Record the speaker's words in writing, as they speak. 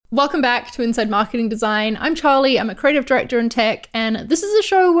Welcome back to Inside Marketing Design. I'm Charlie, I'm a creative director in tech, and this is a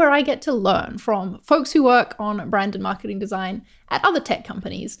show where I get to learn from folks who work on brand and marketing design at other tech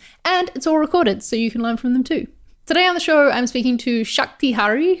companies. And it's all recorded, so you can learn from them too. Today on the show, I'm speaking to Shakti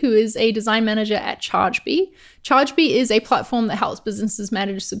Hari, who is a design manager at Chargebee. Chargebee is a platform that helps businesses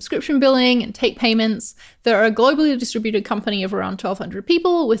manage subscription billing and take payments. They're a globally distributed company of around 1,200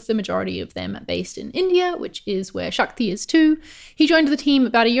 people, with the majority of them based in India, which is where Shakti is too. He joined the team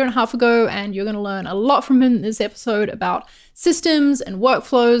about a year and a half ago, and you're going to learn a lot from him in this episode about systems and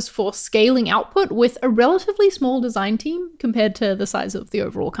workflows for scaling output with a relatively small design team compared to the size of the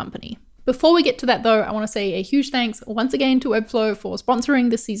overall company. Before we get to that though, I want to say a huge thanks once again to Webflow for sponsoring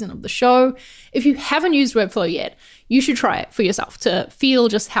this season of the show. If you haven't used Webflow yet, you should try it for yourself to feel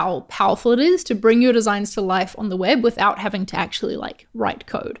just how powerful it is to bring your designs to life on the web without having to actually write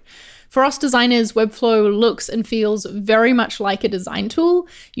code. For us designers, Webflow looks and feels very much like a design tool.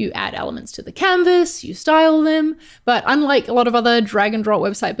 You add elements to the canvas, you style them, but unlike a lot of other drag and drop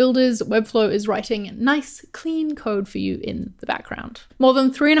website builders, Webflow is writing nice, clean code for you in the background. More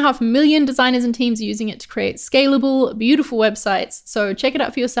than 3.5 million designers and teams are using it to create scalable, beautiful websites, so check it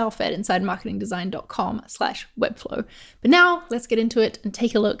out for yourself at insidemarketingdesign.com/Webflow. But now, let's get into it and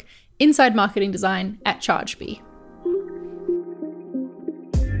take a look inside marketing design at Chargebee.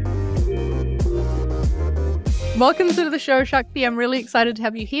 Welcome to the show, Shakti. I'm really excited to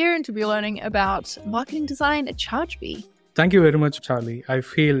have you here and to be learning about marketing design at Chargebee. Thank you very much, Charlie. I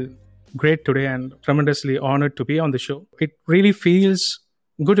feel great today and tremendously honored to be on the show. It really feels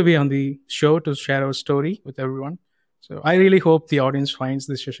good to be on the show to share our story with everyone. So I really hope the audience finds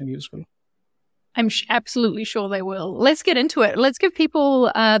this session useful. I'm absolutely sure they will. Let's get into it. Let's give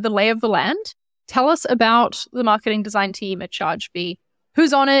people the lay of the land. Tell us about the marketing design team at Chargebee.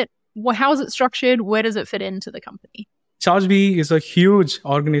 Who's on it? How is it structured? Where does it fit into the company? Chargebee is a huge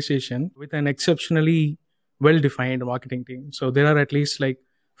organization with an exceptionally well-defined marketing team. So there are at least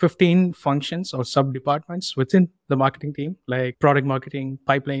 15 functions or sub-departments within the marketing team, like product marketing,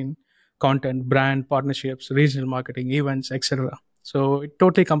 pipeline, content, brand, partnerships, regional marketing, events, etc. So it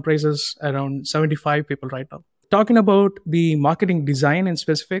totally comprises around 75 people right now. Talking about the marketing design in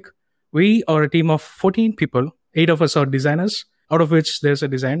specific, we are a team of 14 people. 8 of us are designers, out of which there's a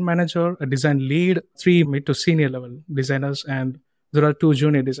design manager, a design lead, 3 mid to senior level designers, and there are 2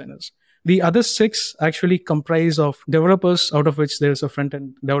 junior designers. The other 6 actually comprise of developers, out of which there's a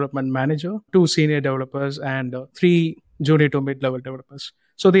front-end development manager, 2 senior developers, and 3 junior to mid-level developers.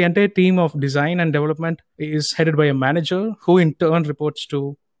 So the entire team of design and development is headed by a manager who in turn reports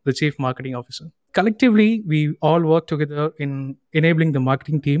to the chief marketing officer. Collectively, we all work together in enabling the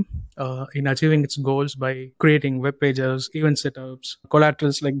marketing team in achieving its goals by creating web pages, event setups,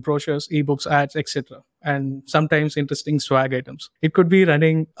 collaterals like brochures, ebooks, ads, etc. And sometimes interesting swag items. It could be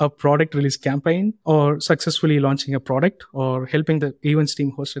running a product release campaign or successfully launching a product or helping the events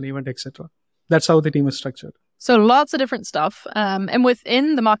team host an event, etc. That's how the team is structured. So lots of different stuff. And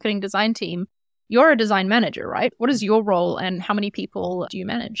within the marketing design team, you're a design manager, right? What is your role and how many people do you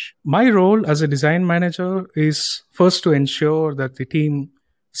manage? My role as a design manager is first to ensure that the team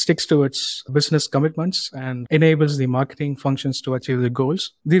sticks to its business commitments and enables the marketing functions to achieve the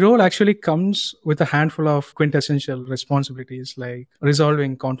goals. The role actually comes with a handful of quintessential responsibilities like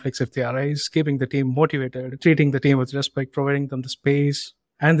resolving conflicts if they arise, keeping the team motivated, treating the team with respect, providing them the space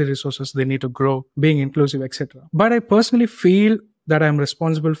and the resources they need to grow, being inclusive, etc. But I personally feel that I'm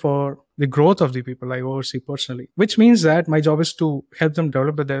responsible for the growth of the people I oversee personally, which means that my job is to help them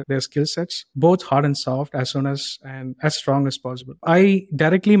develop their skill sets, both hard and soft, as soon as and as strong as possible. I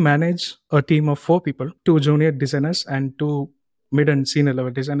directly manage a team of 4 people, 2 junior designers and 2 mid and senior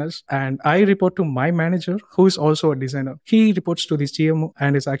level designers. And I report to my manager, who is also a designer. He reports to the CMO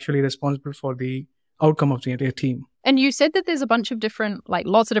and is actually responsible for the outcome of the entire team. And you said that there's a bunch of different,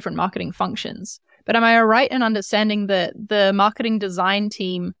 lots of different marketing functions. But am I right in understanding that the marketing design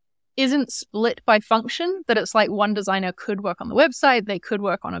team isn't split by function, that it's one designer could work on the website, they could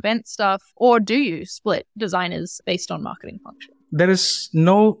work on event stuff, or do you split designers based on marketing function? There is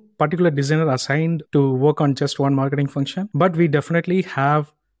no particular designer assigned to work on just one marketing function, but we definitely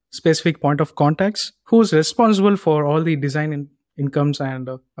have specific point of contacts who's responsible for all the design incomes and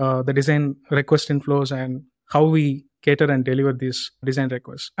the design request inflows and how we cater and deliver these design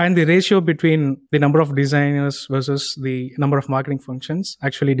requests. And the ratio between the number of designers versus the number of marketing functions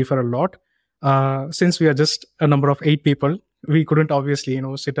actually differ a lot. Since we are just a number of 8 people, we couldn't obviously,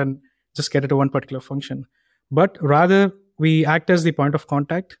 sit and just cater to one particular function. But rather, we act as the point of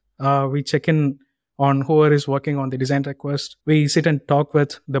contact. We check in on whoever is working on the design request. We sit and talk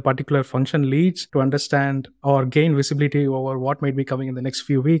with the particular function leads to understand or gain visibility over what might be coming in the next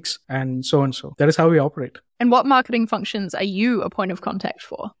few weeks, and so on. So that is how we operate. And what marketing functions are you a point of contact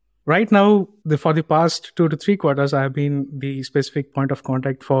for? Right now, for the past 2 to 3 quarters, I have been the specific point of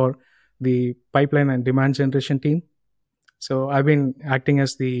contact for the pipeline and demand generation team. So I've been acting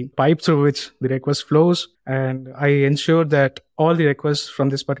as the pipe through which the request flows, and I ensure that all the requests from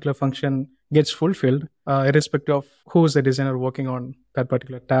this particular function gets fulfilled, irrespective of who is the designer working on that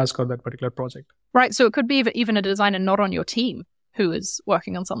particular task or that particular project. Right. So it could be even a designer not on your team who is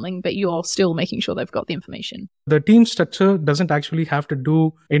working on something, but you're still making sure they've got the information. The team structure doesn't actually have to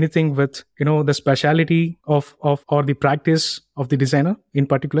do anything with, the speciality of or the practice of the designer in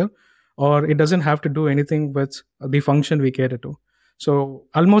particular, or it doesn't have to do anything with the function we cater to. So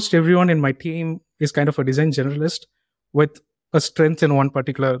almost everyone in my team is kind of a design generalist with a strength in one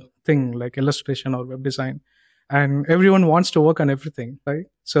particular thing, like illustration or web design. And everyone wants to work on everything, right?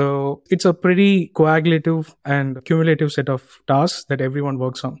 So it's a pretty coagulative and cumulative set of tasks that everyone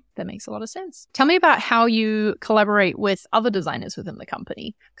works on. That makes a lot of sense. Tell me about how you collaborate with other designers within the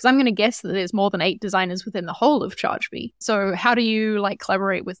company, because I'm going to guess that there's more than 8 designers within the whole of Chargebee. So how do you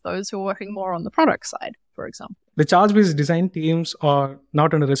collaborate with those who are working more on the product side, for example? The Chargebee's design teams are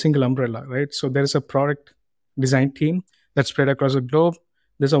not under a single umbrella, right? So there is a product design team that's spread across the globe.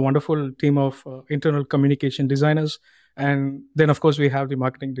 There's a wonderful team of internal communication designers. And then, of course, we have the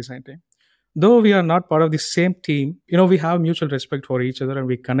marketing design team. Though we are not part of the same team, we have mutual respect for each other and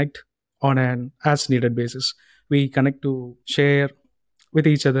we connect on an as needed basis. We connect to share with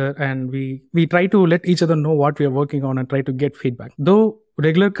each other and we try to let each other know what we are working on and try to get feedback. Though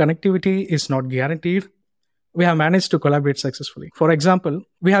regular connectivity is not guaranteed, we have managed to collaborate successfully. For example,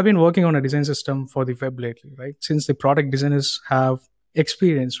 we have been working on a design system for the web lately, right? Since the product designers have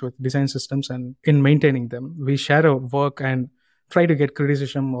experience with design systems and in maintaining them, we share our work and try to get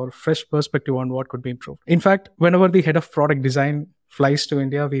criticism or fresh perspective on what could be improved. In fact, whenever the head of product design flies to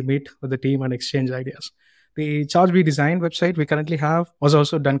India, we meet with the team and exchange ideas. The Chargebee design website we currently have was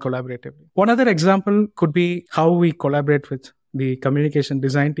also done collaboratively. One other example could be how we collaborate with the communication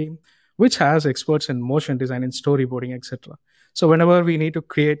design team, which has experts in motion design and storyboarding, etc. So whenever we need to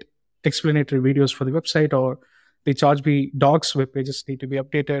create explanatory videos for the website, or the Chargebee docs web pages need to be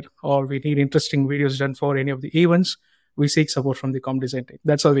updated, or we need interesting videos done for any of the events, we seek support from the comm design team.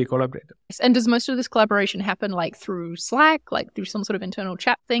 That's how we collaborate. And does most of this collaboration happen through Slack, through some sort of internal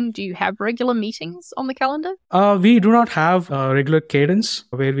chat thing? Do you have regular meetings on the calendar? We do not have a regular cadence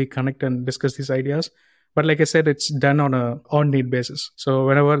where we connect and discuss these ideas. But like I said, it's done on a on-need basis. So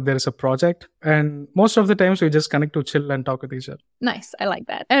whenever there is a project, and most of the times we just connect to chill and talk with each other. Nice. I like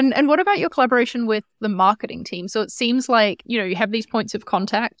that. And what about your collaboration with the marketing team? So it seems like, you have these points of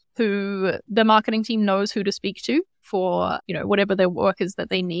contact who the marketing team knows who to speak to for, whatever their work is that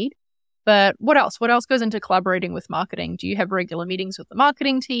they need. But what else? What else goes into collaborating with marketing? Do you have regular meetings with the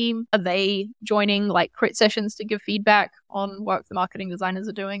marketing team? Are they joining crit sessions to give feedback on work the marketing designers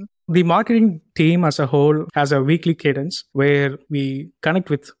are doing? The marketing team as a whole has a weekly cadence where we connect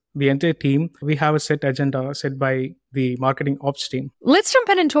with the entire team. We have a set agenda set by the marketing ops team. Let's jump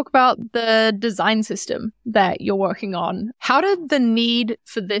in and talk about the design system that you're working on. How did the need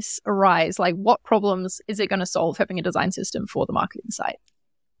for this arise? What problems is it going to solve having a design system for the marketing side?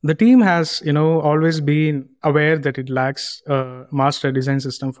 The team has, always been aware that it lacks a master design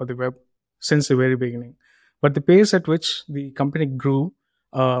system for the web since the very beginning. But the pace at which the company grew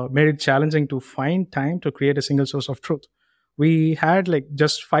made it challenging to find time to create a single source of truth. We had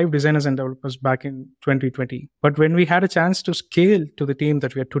just 5 designers and developers back in 2020. But when we had a chance to scale to the team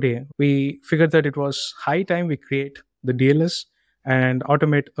that we are today, we figured that it was high time we create the DLS and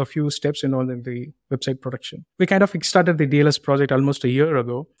automate a few steps involved in the website production. We kind of started the DLS project almost a year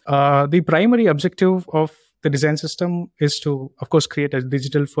ago. The primary objective of the design system is to, of course, create a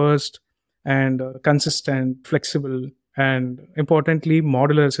digital first and consistent, flexible, and importantly,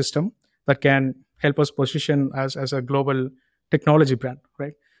 modular system that can help us position as a global technology brand,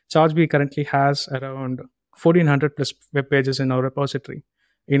 right? Chargebee currently has around 1,400 plus web pages in our repository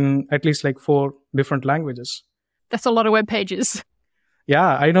in at least 4 different languages. That's a lot of web pages.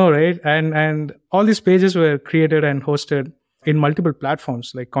 Yeah, I know, right? And all these pages were created and hosted in multiple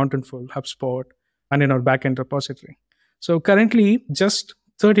platforms like Contentful, HubSpot, and in our backend repository. So currently, just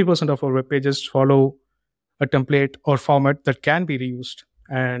 30% of our web pages follow a template or format that can be reused.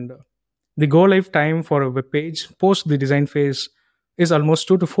 And the go live time for a web page post the design phase is almost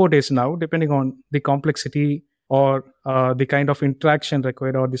 2 to 4 days now, depending on the complexity or the kind of interaction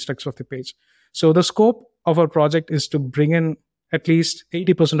required or the structure of the page. So the scope of our project is to bring in at least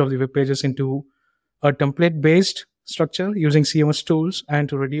 80% of the web pages into a template-based structure using CMS tools and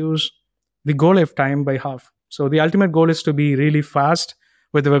to reduce the go live time by half. So the ultimate goal is to be really fast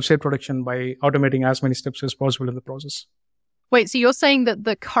with the website production by automating as many steps as possible in the process. Wait, so you're saying that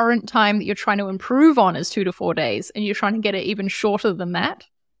the current time that you're trying to improve on is 2 to 4 days, and you're trying to get it even shorter than that?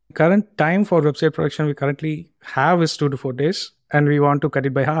 Current time for website production we currently have is 2 to 4 days, and we want to cut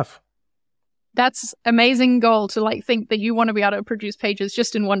it by half. That's amazing goal to think that you want to be able to produce pages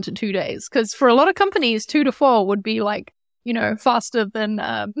just in 1 to 2 days. Because for a lot of companies, 2 to 4 would be faster than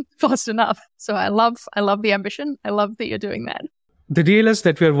fast enough. So I love the ambition. I love that you're doing that. The DLS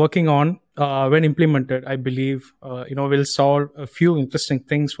that we are working on, when implemented, I believe, will solve a few interesting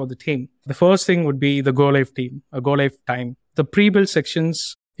things for the team. The first thing would be the go live time. The pre-built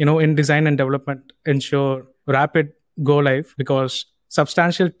sections, in design and development ensure rapid go live because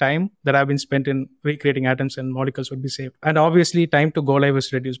substantial time that have been spent in recreating atoms and molecules would be saved. And obviously, time to go live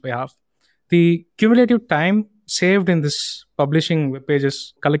is reduced by half. The cumulative time saved in this publishing web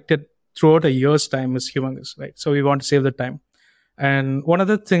pages collected throughout a year's time is humongous, right? So we want to save the time. And one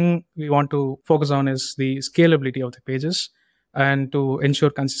other thing we want to focus on is the scalability of the pages and to ensure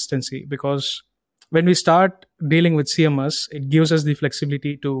consistency, because when we start dealing with CMS, it gives us the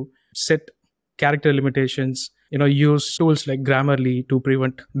flexibility to set character limitations, use tools like Grammarly to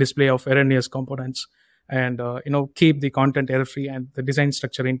prevent display of erroneous components and, keep the content error-free and the design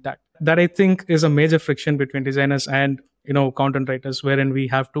structure intact. That I think is a major friction between designers and, content writers, wherein we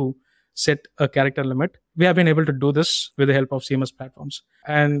have to set a character limit. We have been able to do this with the help of CMS platforms.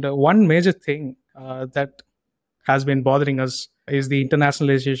 And one major thing that has been bothering us is the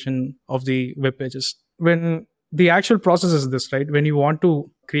internationalization of the web pages. When the actual process is this, right? When you want to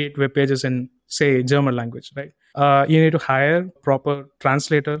create web pages in, say, German language, right? You need to hire proper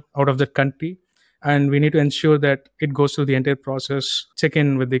translator out of that country. And we need to ensure that it goes through the entire process, check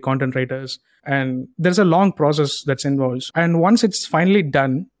in with the content writers. And there's a long process that's involved. And once it's finally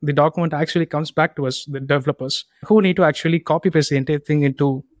done, the document actually comes back to us, the developers, who need to actually copy paste the entire thing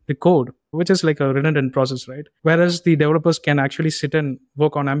into the code, which is like a redundant process, right? Whereas the developers can actually sit and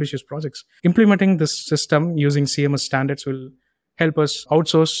work on ambitious projects. Implementing this system using CMS standards will help us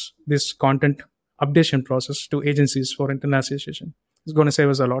outsource this content updation process to agencies for internationalization. It's going to save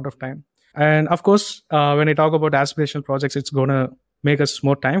us a lot of time. And of course, when I talk about aspirational projects, it's going to make us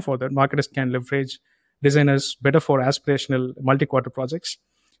more time for that. Marketers can leverage designers better for aspirational multi-quarter projects.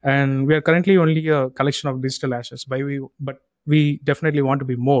 And we are currently only a collection of digital assets, but we definitely want to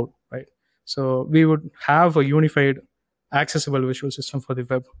be more, right? So we would have a unified, accessible visual system for the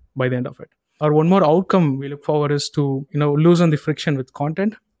web by the end of it. Or one more outcome we look forward is to, loosen the friction with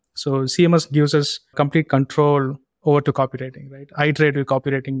content. So CMS gives us complete control over to copywriting, right? Iterative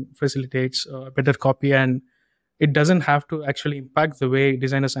copywriting facilitates better copy, and it doesn't have to actually impact the way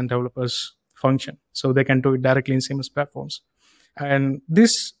designers and developers function. So they can do it directly in CMS platforms. And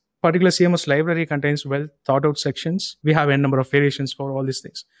this particular CMS library contains well thought out sections. We have a number of variations for all these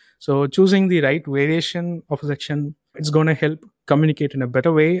things. So choosing the right variation of a section, it's going to help communicate in a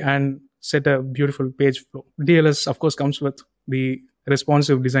better way and set a beautiful page flow. DLS, of course, comes with the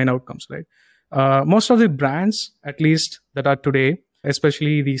responsive design outcomes, right? Most of the brands, at least that are today,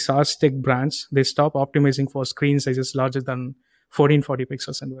 especially the SaaS tech brands, they stop optimizing for screen sizes larger than 1440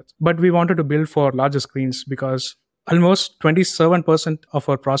 pixels in width. But we wanted to build for larger screens because almost 27% of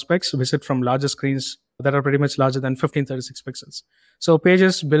our prospects visit from larger screens that are pretty much larger than 1536 pixels. So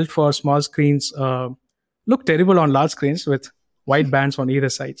pages built for small screens look terrible on large screens with white bands on either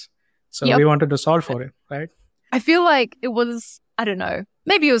sides. So we wanted to solve for it, right? I feel like it was, I don't know,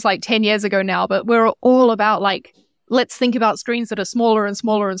 maybe it was 10 years ago now, but we're all about let's think about screens that are smaller and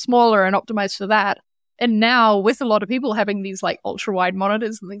smaller and smaller and optimize for that. And now with a lot of people having these ultra wide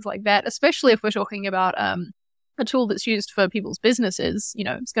monitors and things like that, especially if we're talking about a tool that's used for people's businesses,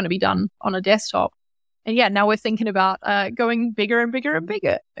 it's going to be done on a desktop. And now we're thinking about going bigger and bigger and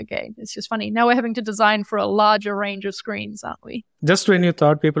bigger again. It's just funny. Now we're having to design for a larger range of screens, aren't we? Just when you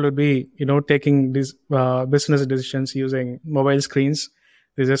thought people would be, taking these business decisions using mobile screens,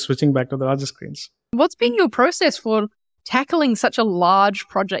 they're just switching back to the larger screens. What's been your process for tackling such a large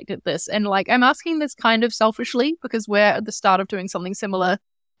project at this? And I'm asking this kind of selfishly because we're at the start of doing something similar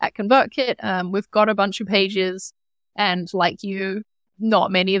at ConvertKit. We've got a bunch of pages and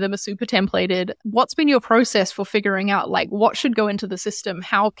not many of them are super templated. What's been your process for figuring out what should go into the system?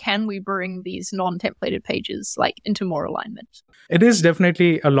 How can we bring these non-templated pages into more alignment? It is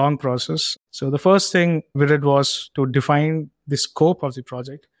definitely a long process. So the first thing we did was to define the scope of the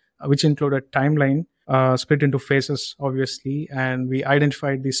project, which included timeline, split into phases, obviously, and we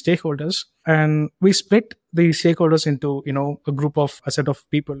identified the stakeholders and we split the stakeholders into, a set of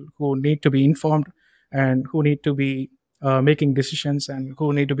people who need to be informed and who need to be making decisions and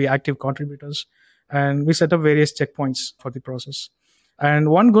who need to be active contributors. And we set up various checkpoints for the process. And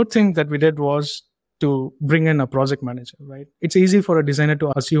one good thing that we did was to bring in a project manager, right? It's easy for a designer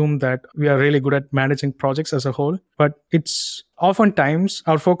to assume that we are really good at managing projects as a whole, but it's oftentimes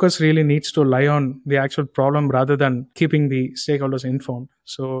our focus really needs to lie on the actual problem rather than keeping the stakeholders informed.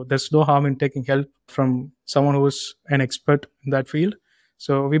 So there's no harm in taking help from someone who's an expert in that field.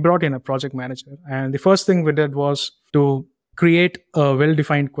 So we brought in a project manager, and the first thing we did was to create a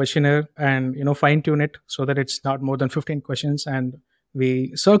well-defined questionnaire and fine-tune it so that it's not more than 15 questions. And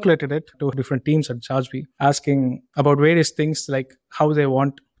we circulated it to different teams at Chargebee, asking about various things like how they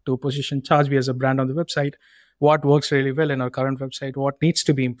want to position Chargebee as a brand on the website, what works really well in our current website, what needs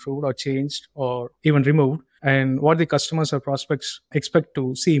to be improved or changed or even removed, and what the customers or prospects expect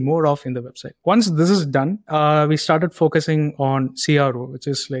to see more of in the website. Once this is done, we started focusing on CRO, which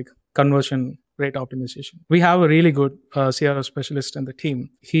is like conversion rate optimization. We have a really good CRO specialist in the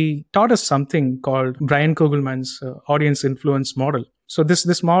team. He taught us something called Brian Kugelman's audience influence model. So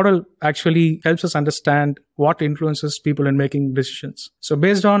this model actually helps us understand what influences people in making decisions. So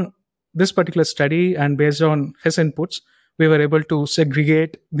based on this particular study and based on his inputs, we were able to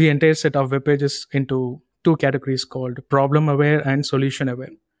segregate the entire set of web pages into two categories called problem aware and solution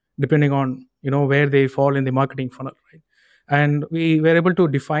aware, depending on where they fall in the marketing funnel, right? And we were able to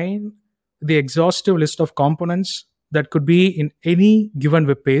define the exhaustive list of components that could be in any given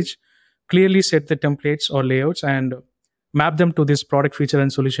web page, clearly set the templates or layouts, and map them to these product feature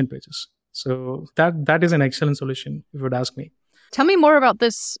and solution pages. So that is an excellent solution, if you would ask me. Tell me more about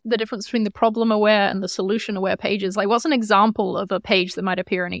this, the difference between the problem aware and the solution aware pages. Like, what's an example of a page that might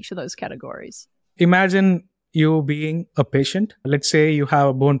appear in each of those categories? Imagine you being a patient. Let's say you have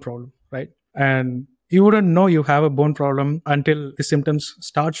a bone problem, right? And you wouldn't know you have a bone problem until the symptoms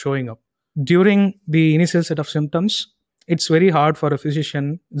start showing up. During the initial set of symptoms, it's very hard for a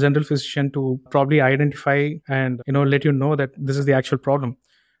physician, general physician, to probably identify and let you know that this is the actual problem.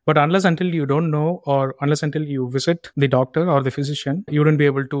 But unless until you don't know, or unless until you visit the doctor or the physician, you wouldn't be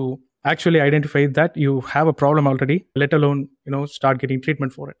able to actually identify that you have a problem already, let alone start getting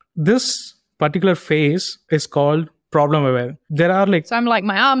treatment for it. This particular phase is called problem aware. There are So I'm like,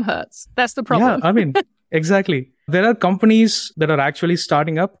 my arm hurts. That's the problem. Yeah, exactly. There are companies that are actually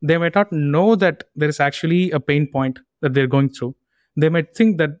starting up. They might not know that there is actually a pain point that they're going through. They might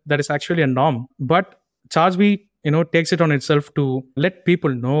think that that is actually a norm. But Chargebee, takes it on itself to let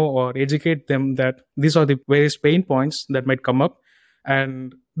people know or educate them that these are the various pain points that might come up.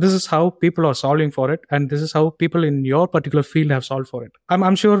 And this is how people are solving for it. And this is how people in your particular field have solved for it.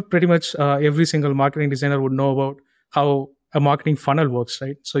 I'm sure pretty much every single marketing designer would know about how a marketing funnel works,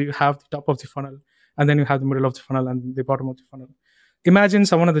 right? So you have the top of the funnel, and then you have the middle of the funnel and the bottom of the funnel. Imagine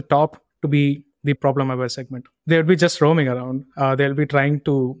someone at the top to be the problem aware segment. They'll be just roaming around. They'll be trying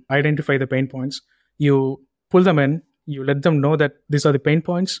to identify the pain points. You pull them in, you let them know that these are the pain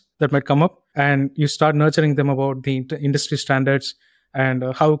points that might come up, and you start nurturing them about the industry standards and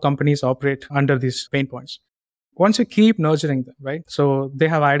how companies operate under these pain points. Once you keep nurturing them, right? So they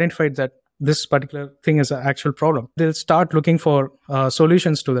have identified that this particular thing is an actual problem. They'll start looking for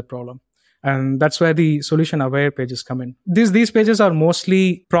solutions to that problem. And that's where the solution aware pages come in. These pages are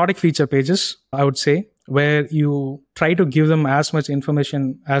mostly product feature pages, I would say, where you try to give them as much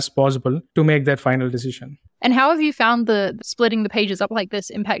information as possible to make that final decision. And how have you found the splitting the pages up like this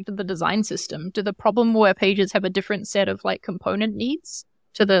impacted the design system? Do the problem aware pages have a different set of component needs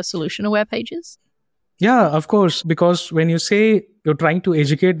to the solution aware pages? Yeah, of course, because when you say you're trying to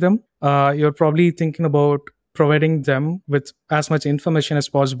educate them, you're probably thinking about providing them with as much information as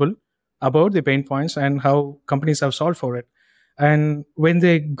possible about the pain points and how companies have solved for it. And when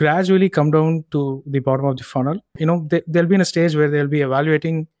they gradually come down to the bottom of the funnel, they'll be in a stage where they'll be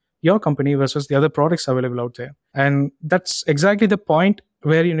evaluating your company versus the other products available out there. And that's exactly the point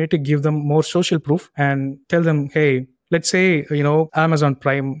where you need to give them more social proof and tell them, hey, let's say, Amazon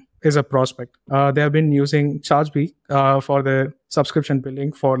Prime is a prospect. They have been using Chargebee for their subscription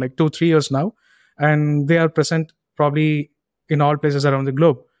billing for 2-3 years now. And they are present probably in all places around the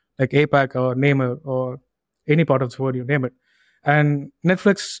globe, like APAC or NAMER or any part of the world, you name it. And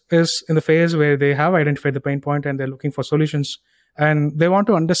Netflix is in the phase where they have identified the pain point and they're looking for solutions. And they want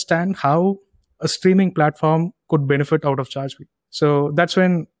to understand how a streaming platform could benefit out of Chargebee. So that's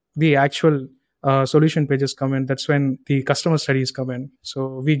when the actual solution pages come in. That's when the customer studies come in.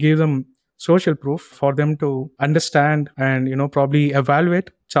 So we give them social proof for them to understand and, probably evaluate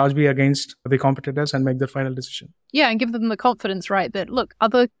Chargebee against the competitors and make their final decision. Yeah, and give them the confidence, right, that, look,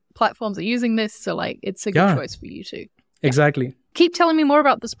 other platforms are using this, so it's a good choice for you too. Exactly. Keep telling me more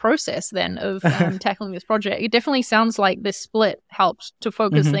about this process then of tackling this project. It definitely sounds like this split helped to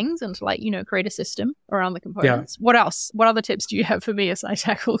focus things and to like, create a system around the components. What else? What other tips do you have for me as I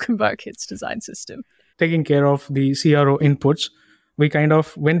tackle ConvertKit's design system? Taking care of the CRO inputs, we kind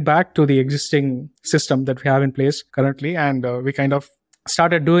of went back to the existing system that we have in place currently, and we kind of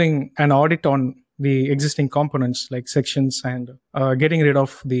started doing an audit on the existing components like sections and getting rid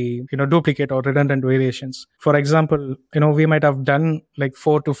of the duplicate or redundant variations. For example, we might have done like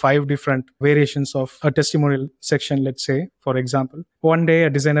 4 to 5 different variations of a testimonial section, let's say, for example. One day a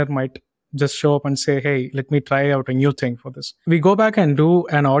designer might just show up and say, hey, let me try out a new thing for this. We go back and do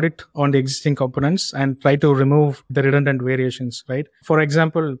an audit on the existing components and try to remove the redundant variations, right? For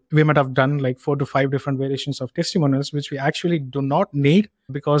example, we might have done like 4 to 5 different variations of testimonials, which we actually do not need,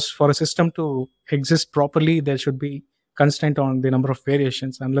 because for a system to exist properly, there should be constraint on the number of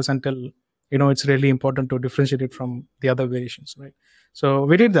variations unless until, it's really important to differentiate it from the other variations, right? So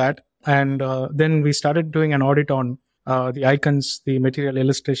we did that. And then we started doing an audit on the icons, the material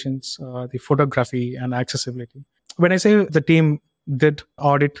illustrations, the photography and accessibility. When I say the team did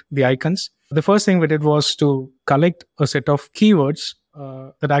audit the icons, the first thing we did was to collect a set of keywords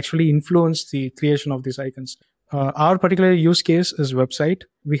that actually influence the creation of these icons. Our particular use case is website.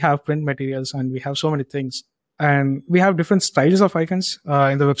 We have print materials and we have so many things. And we have different styles of icons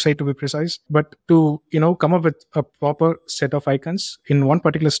in the website, to be precise. But to, come up with a proper set of icons in one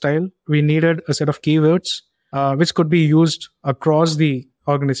particular style, we needed a set of keywords which could be used across the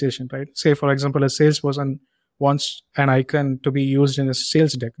organization, right? Say, for example, a salesperson wants an icon to be used in a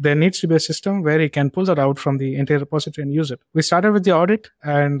sales deck. There needs to be a system where he can pull that out from the entire repository and use it. We started with the audit,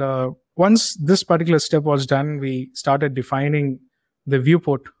 and once this particular step was done, we started defining the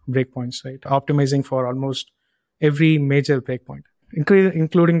viewport breakpoints, right? Optimizing for almost every major breakpoint,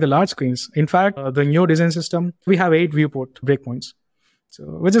 including the large screens. In fact, the new design system, we have 8 viewport breakpoints. So,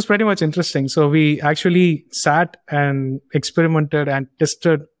 which is pretty much interesting. So we actually sat and experimented and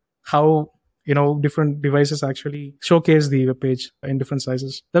tested how, different devices actually showcase the web page in different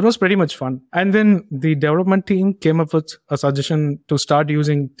sizes. That was pretty much fun. And then the development team came up with a suggestion to start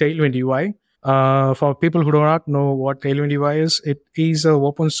using Tailwind UI. For people who do not know what Tailwind UI is, it is an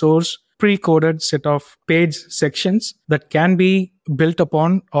open source pre-coded set of page sections that can be built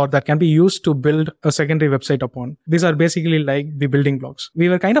upon or that can be used to build a secondary website upon. These are basically like the building blocks. We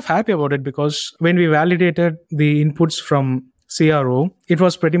were kind of happy about it because when we validated the inputs from CRO, it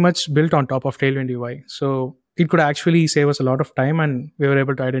was pretty much built on top of Tailwind UI. So it could actually save us a lot of time, and we were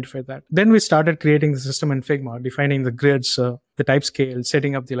able to identify that. Then we started creating the system in Figma, defining the grids, the type scale,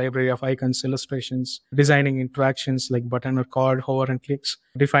 setting up the library of icons, illustrations, designing interactions like button or card, hover and clicks,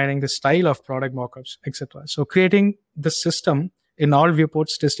 defining the style of product mockups, etc. So creating the system in all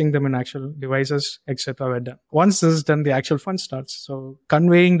viewports, testing them in actual devices, etc. were done. Once this is done, the actual fun starts. So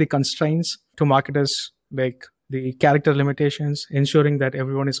conveying the constraints to marketers, like the character limitations, ensuring that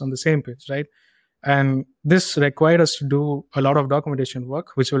everyone is on the same page, right? And this required us to do a lot of documentation work,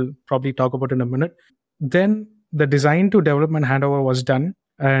 which we'll probably talk about in a minute. Then the design to development handover was done,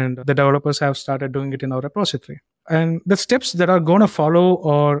 and the developers have started doing it in our repository. And the steps that are going to follow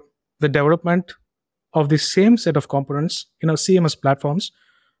are the development of the same set of components in our CMS platforms,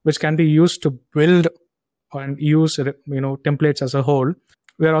 which can be used to build and use templates as a whole.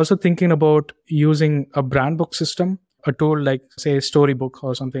 We are also thinking about using a brand book system, a tool like, say, Storybook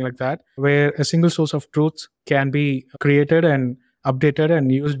or something like that, where a single source of truth can be created and updated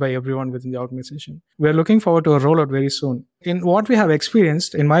and used by everyone within the organization. We are looking forward to a rollout very soon. In what we have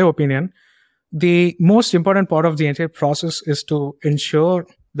experienced, in my opinion, the most important part of the entire process is to ensure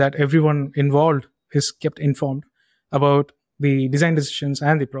that everyone involved is kept informed about the design decisions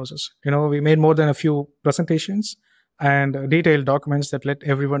and the process. We made more than a few presentations and detailed documents that let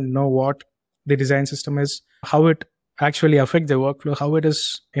everyone know what the design system is, how it actually affect their workflow, how it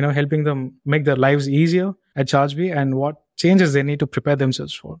is, helping them make their lives easier at Chargebee, and what changes they need to prepare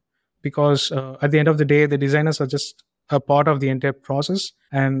themselves for. Because at the end of the day, the designers are just a part of the entire process.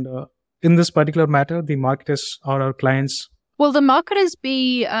 And in this particular matter, the marketers are our clients. Will the marketers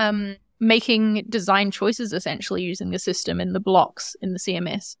be making design choices essentially using the system in the blocks in the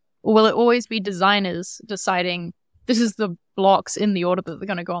CMS? Or will it always be designers deciding this is the blocks in the order that they're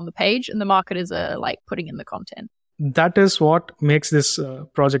going to go on the page, and the marketers are like putting in the content? That is what makes this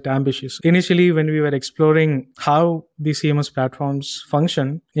project ambitious. Initially, when we were exploring how the CMS platforms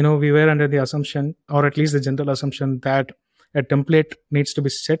function, we were under the assumption, or at least the general assumption, that a template needs to be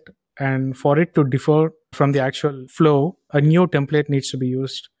set, and for it to differ from the actual flow, a new template needs to be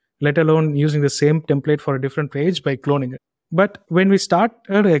used, let alone using the same template for a different page by cloning it. But when we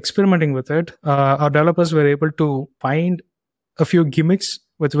started experimenting with it, our developers were able to find a few gimmicks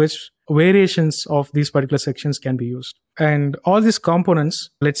with which variations of these particular sections can be used. And all these components,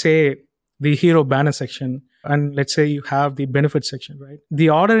 let's say the hero banner section, and let's say you have the benefit section, right? The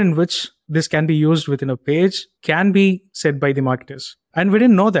order in which this can be used within a page can be set by the marketers. And we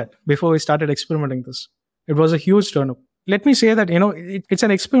didn't know that before we started experimenting this. It was a huge turn up. Let me say that, it's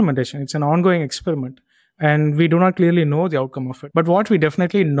an experimentation. It's an ongoing experiment. And we do not clearly know the outcome of it. But what we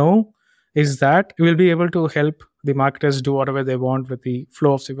definitely know is that we'll be able to help the marketers do whatever they want with the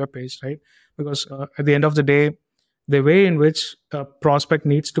flow of the web page, right? Because at the end of the day, the way in which a prospect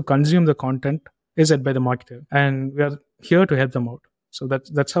needs to consume the content is set by the marketer. And we are here to help them out. So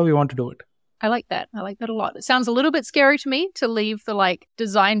that's how we want to do it. I like that. I like that a lot. It sounds a little bit scary to me to leave the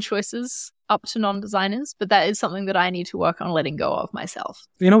design choices up to non-designers, but that is something that I need to work on letting go of myself.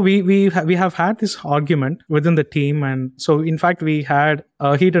 We have had this argument within the team, and so in fact we had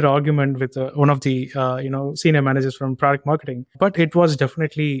a heated argument with one of the senior managers from product marketing. But it was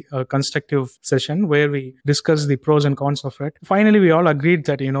definitely a constructive session where we discussed the pros and cons of it. Finally, we all agreed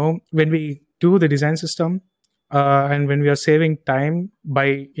that when we do the design system, and when we are saving time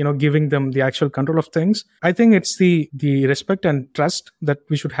by giving them the actual control of things, I think it's the respect and trust that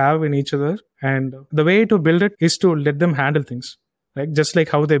we should have in each other. And the way to build it is to let them handle things, right? Just like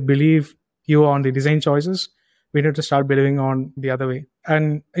how they believe you on the design choices, we need to start believing on the other way.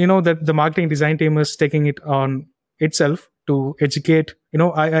 And that the marketing design team is taking it on itself to educate.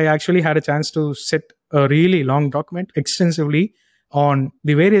 I actually had a chance to set a really long document extensively on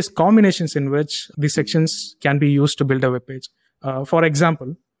the various combinations in which the sections can be used to build a web page. For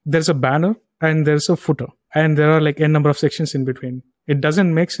example, there's a banner and there's a footer, and there are n number of sections in between. It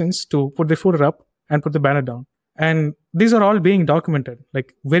doesn't make sense to put the footer up and put the banner down. And these are all being documented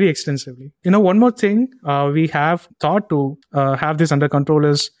very extensively. One more thing we have thought to have this under control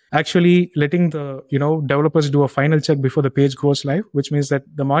is actually letting the developers do a final check before the page goes live, which means that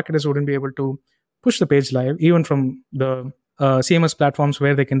the marketers wouldn't be able to push the page live even from the CMS platforms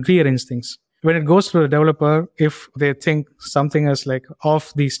where they can rearrange things. When it goes to the developer, if they think something is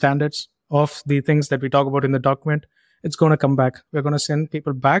off the standards of the things that we talk about in the document, it's going to come back. We're going to send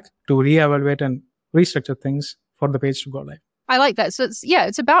people back to reevaluate and restructure things for the page to go live. I like that. So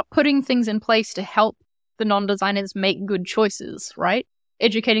it's about putting things in place to help the non-designers make good choices, right?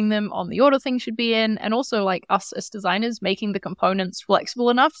 Educating them on the order things should be in, and also us as designers making the components flexible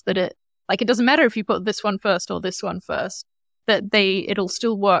enough that it doesn't matter if you put this one first or this one first, that it'll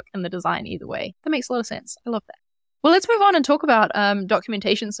still work in the design either way. That makes a lot of sense. I love that. Well, let's move on and talk about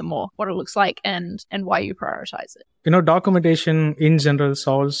documentation some more, what it looks like and why you prioritize it. Documentation in general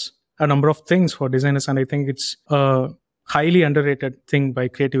solves a number of things for designers, and I think it's a highly underrated thing by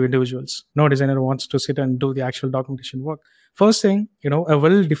creative individuals. No designer wants to sit and do the actual documentation work. First thing, a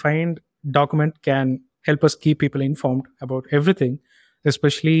well-defined document can help us keep people informed about everything,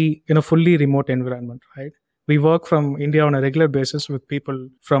 especially in a fully remote environment, right? We work from India on a regular basis with people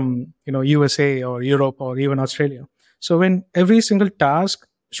from, USA or Europe or even Australia. So when every single task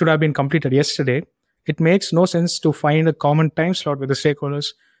should have been completed yesterday, it makes no sense to find a common time slot with the stakeholders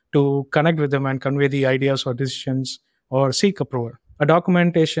to connect with them and convey the ideas or decisions or seek approval. A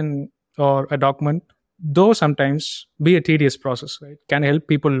documentation or a document, though sometimes be a tedious process, right, can help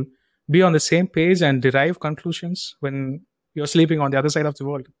people be on the same page and derive conclusions when you're sleeping on the other side of the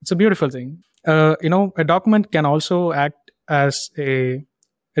world. It's a beautiful thing. A document can also act as a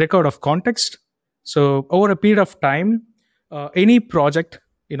record of context. So over a period of time, any project,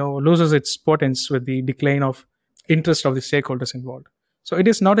 loses its potence with the decline of interest of the stakeholders involved. So it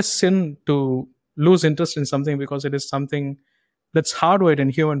is not a sin to lose interest in something because it is something that's hardwired in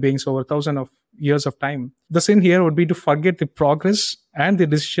human beings over thousands of years of time. The sin here would be to forget the progress and the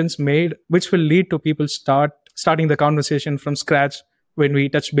decisions made, which will lead to people starting the conversation from scratch when we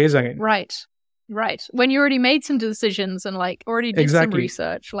touch base again. Right. When you already made some decisions and already did some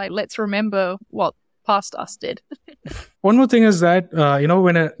research, let's remember what past us did. One more thing is that,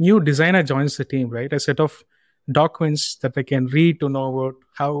 when a new designer joins the team, right, a set of documents that they can read to know about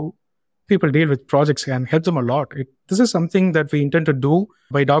how people deal with projects can help them a lot. This is something that we intend to do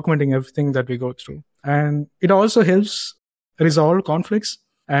by documenting everything that we go through. And it also helps resolve conflicts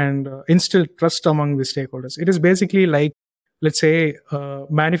and instill trust among the stakeholders. It is basically let's say, a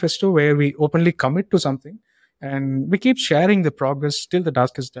manifesto where we openly commit to something and we keep sharing the progress till the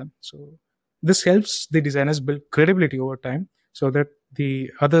task is done. So this helps the designers build credibility over time so that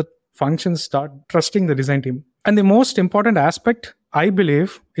the other functions start trusting the design team. And the most important aspect, I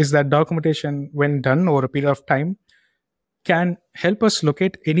believe, is that documentation, when done over a period of time, can help us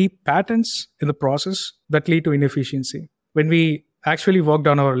locate any patterns in the process that lead to inefficiency. When we actually worked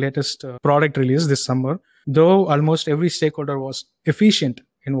on our latest product release this summer, Though almost every stakeholder was efficient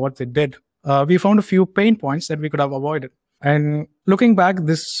in what they did, we found a few pain points that we could have avoided. And looking back,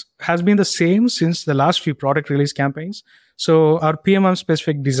 this has been the same since the last few product release campaigns. So our PMM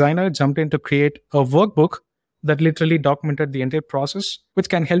specific designer jumped in to create a workbook that literally documented the entire process, which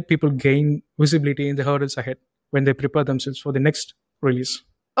can help people gain visibility in the hurdles ahead when they prepare themselves for the next release.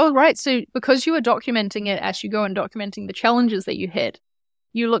 Oh, right. So because you were documenting it as you go and documenting the challenges that you hit,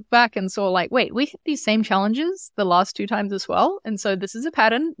 you look back and saw like, wait, we hit these same challenges the last 2 times as well. And so this is a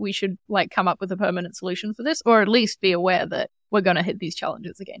pattern. We should like come up with a permanent solution for this, or at least be aware that we're going to hit these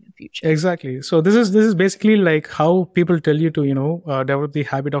challenges again in future. Exactly. So this is basically like how people tell you to, develop the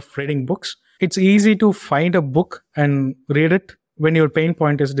habit of reading books. It's easy to find a book and read it when your pain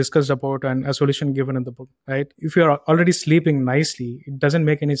point is discussed about and a solution given in the book, right? If you're already sleeping nicely, it doesn't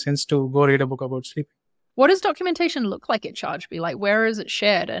make any sense to go read a book about sleeping. What does documentation look like at Chargebee? Like, where is it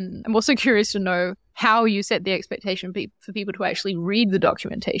shared? And I'm also curious to know how you set the expectation for people to actually read the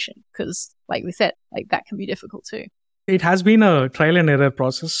documentation, because like we said, like that can be difficult too. It has been a trial and error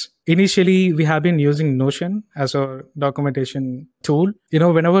process. Initially, we have been using Notion as a documentation tool.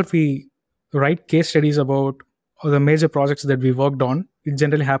 Whenever we write case studies about the major projects that we worked on, it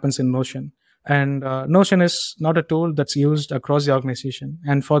generally happens in Notion. And Notion is not a tool that's used across the organization.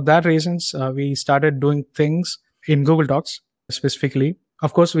 And for that reasons, we started doing things in Google Docs specifically.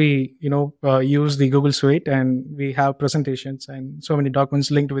 Of course, we, use the Google Suite, and we have presentations and so many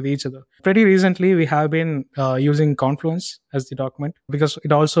documents linked with each other. Pretty recently, we have been using Confluence as the document because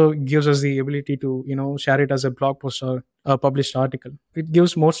it also gives us the ability to, share it as a blog post or a published article. It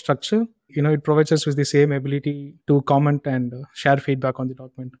gives more structure. It provides us with the same ability to comment and share feedback on the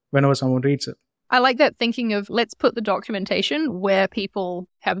document whenever someone reads it. I like that thinking of let's put the documentation where people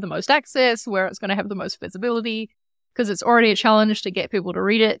have the most access, where it's going to have the most visibility, because it's already a challenge to get people to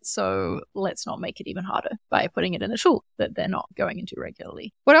read it. So let's not make it even harder by putting it in a tool that they're not going into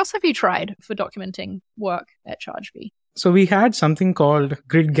regularly. What else have you tried for documenting work at Chargebee? So we had something called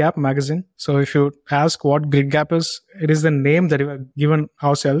GridGap magazine. So if you ask what GridGap is, it is the name that we have given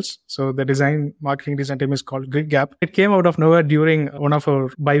ourselves. So the marketing design team is called GridGap. It came out of nowhere during one of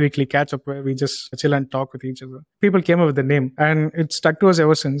our bi-weekly catch-up where we just chill and talk with each other. People came up with the name and it stuck to us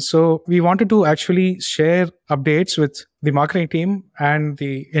ever since. So we wanted to actually share updates with the marketing team and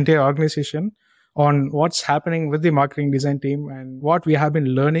the entire organization on what's happening with the marketing design team and what we have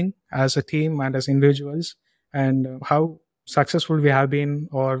been learning as a team and as individuals, and how successful we have been,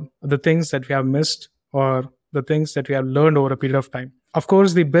 or the things that we have missed, or the things that we have learned over a period of time. Of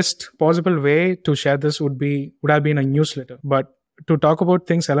course, the best possible way to share this would have been a newsletter. But to talk about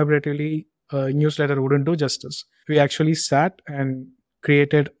things elaborately, a newsletter wouldn't do justice. We actually sat and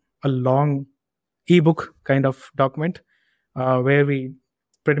created a long ebook kind of document where we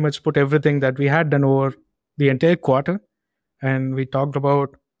pretty much put everything that we had done over the entire quarter. And we talked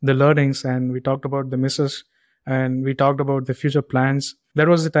about the learnings, and we talked about the misses, and we talked about the future plans. That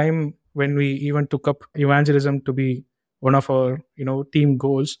was the time when we even took up evangelism to be one of our, team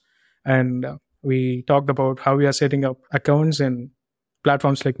goals. And we talked about how we are setting up accounts in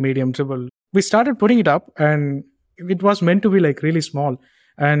platforms like Medium, Dribble. We started putting it up, and it was meant to be like really small.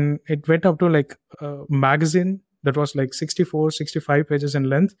 And it went up to like a magazine that was like 64, 65 pages in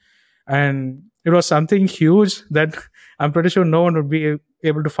length. And it was something huge that I'm pretty sure no one would be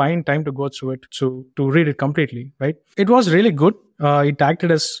able to find time to go through it to read it completely, right? It was really good. It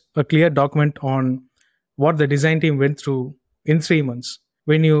acted as a clear document on what the design team went through in 3 months.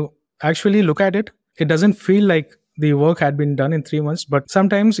 When you actually look at it, it doesn't feel like the work had been done in 3 months. But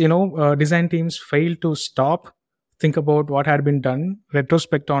sometimes, design teams fail to stop, think about what had been done,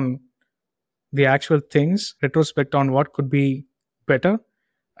 retrospect on the actual things, retrospect on what could be better,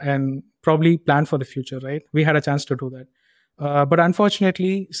 and probably plan for the future, right? We had a chance to do that. But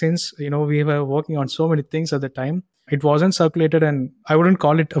unfortunately, since, we were working on so many things at the time, it wasn't circulated, and I wouldn't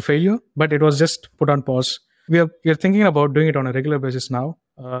call it a failure, but it was just put on pause. We are thinking about doing it on a regular basis now,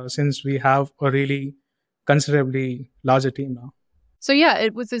 since we have a really considerably larger team now. So yeah,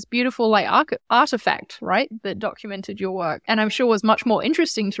 it was this beautiful like artifact, right, that documented your work, and I'm sure was much more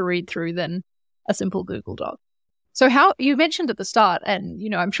interesting to read through than a simple Google Doc. So how you mentioned at the start, and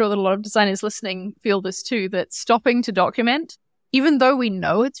I'm sure that a lot of designers listening feel this too, that stopping to document, even though we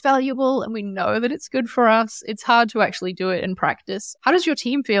know it's valuable and we know that it's good for us, it's hard to actually do it in practice. How does your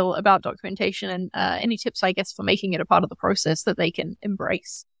team feel about documentation, and any tips, I guess, for making it a part of the process that they can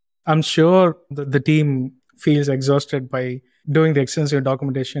embrace? I'm sure the team feels exhausted by doing the extensive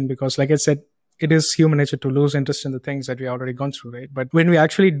documentation because, like I said, it is human nature to lose interest in the things that we already gone through, right? But when we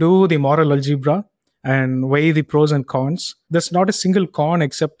actually do the moral algebra and weigh the pros and cons, there's not a single con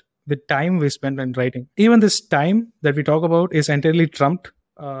except the time we spend in writing. Even this time that we talk about is entirely trumped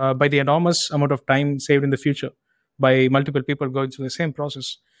by the enormous amount of time saved in the future by multiple people going through the same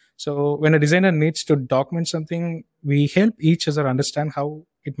process. So when a designer needs to document something, we help each other understand how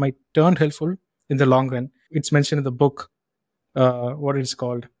it might turn helpful in the long run. It's mentioned in the book, what it's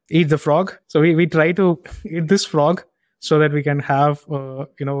called, Eat the Frog. So we try to eat this frog so that we can have a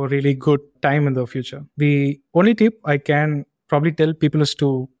really good time in the future. The only tip I can probably tell people is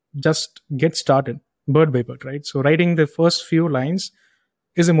to just get started, bird by bird, right? So writing the first few lines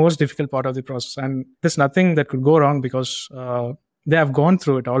is the most difficult part of the process, and there's nothing that could go wrong because they have gone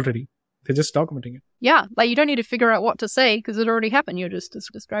through it already. They're just documenting it. Yeah, like you don't need to figure out what to say because it already happened. You're just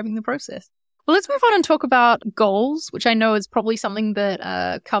describing the process. Well, let's move on and talk about goals, which I know is probably something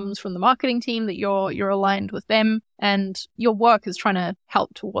that comes from the marketing team, that you're aligned with them, and your work is trying to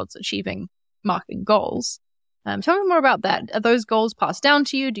help towards achieving marketing goals. Tell me more about that. Are those goals passed down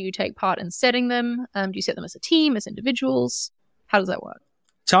to you? Do you take part in setting them? Do you set them as a team, as individuals? How does that work?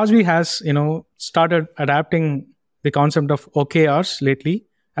 Chargebee has, started adapting the concept of OKRs lately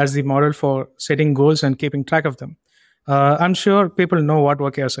as the model for setting goals and keeping track of them. I'm sure people know what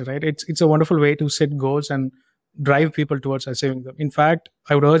OKRs are, right? It's a wonderful way to set goals and drive people towards achieving them. In fact,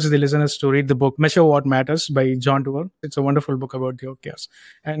 I would urge the listeners to read the book Measure What Matters by John Doerr. It's a wonderful book about the OKRs.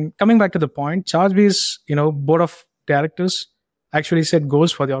 And coming back to the point, Chargebee's, board of directors actually set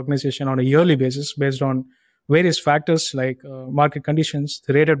goals for the organization on a yearly basis based on various factors like market conditions,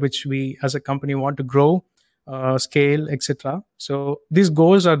 the rate at which we as a company want to grow, scale, etc. So these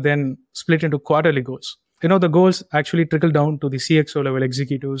goals are then split into quarterly goals. The goals actually trickle down to the CXO level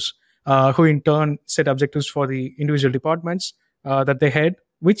executives, who in turn set objectives for the individual departments that they head,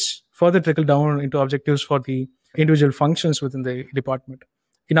 which further trickle down into objectives for the individual functions within the department.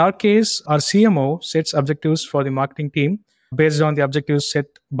 In our case, our CMO sets objectives for the marketing team based on the objectives set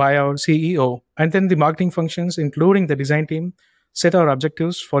by our CEO. And then the marketing functions, including the design team, set our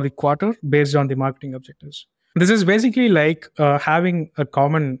objectives for the quarter based on the marketing objectives. This is basically like having a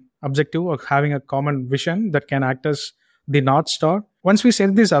common objective or having a common vision that can act as the North Star. Once we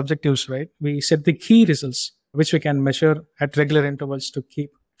set these objectives, right, we set the key results, which we can measure at regular intervals to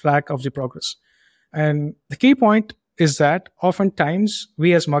keep track of the progress. And the key point is that oftentimes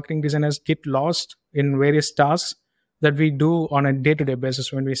we as marketing designers get lost in various tasks that we do on a day-to-day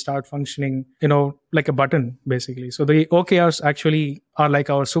basis when we start functioning, like a button, basically. So the OKRs actually are like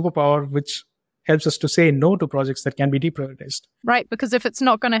our superpower, which helps us to say no to projects that can be deprioritized. Right, because if it's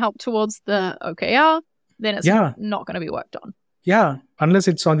not going to help towards the OKR, then it's not going to be worked on. Yeah, unless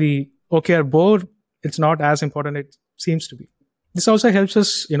it's on the OKR board, it's not as important as it seems to be. This also helps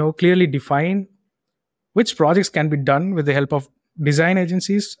us, clearly define which projects can be done with the help of design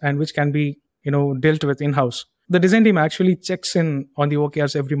agencies and which can be, dealt with in-house. The design team actually checks in on the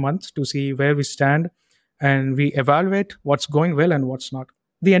OKRs every month to see where we stand, and we evaluate what's going well and what's not.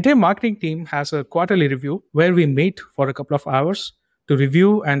 The entire marketing team has a quarterly review where we meet for a couple of hours to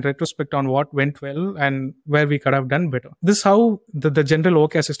review and retrospect on what went well and where we could have done better. This is how the general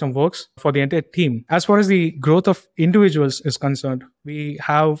OKR system works for the entire team. As far as the growth of individuals is concerned, we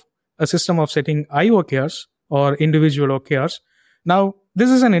have a system of setting IOKRs or individual OKRs. Now,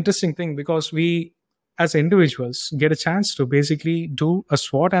 this is an interesting thing because we as individuals get a chance to basically do a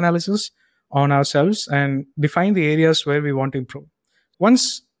SWOT analysis on ourselves and define the areas where we want to improve.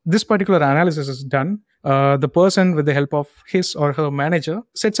 Once this particular analysis is done, the person, with the help of his or her manager,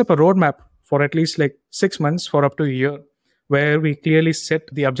 sets up a roadmap for at least like 6 months for up to a year, where we clearly set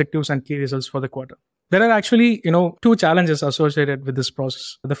the objectives and key results for the quarter. There are actually, two challenges associated with this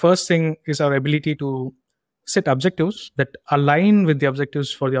process. The first thing is our ability to set objectives that align with the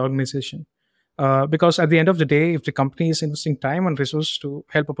objectives for the organization. Because at the end of the day, if the company is investing time and resources to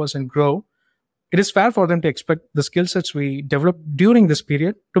help a person grow, it is fair for them to expect the skill sets we develop during this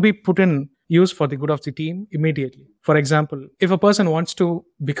period to be put in use for the good of the team immediately. For example, if a person wants to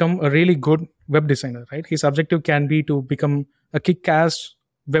become a really good web designer, right, his objective can be to become a kick-ass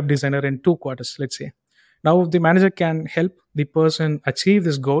web designer in 2 quarters, let's say. Now, the manager can help the person achieve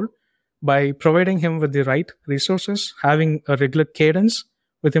this goal by providing him with the right resources, having a regular cadence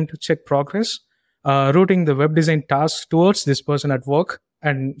with him to check progress, routing the web design tasks towards this person at work,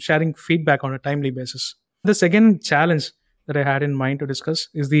 and sharing feedback on a timely basis. The second challenge that I had in mind to discuss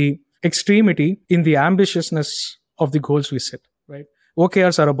is the extremity in the ambitiousness of the goals we set, right?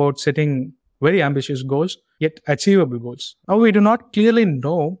 OKRs are about setting very ambitious goals, yet achievable goals. Now, we do not clearly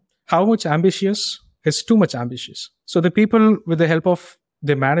know how much ambitious is too much ambitious. So the people, with the help of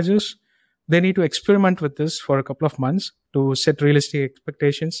their managers, they need to experiment with this for a couple of months to set realistic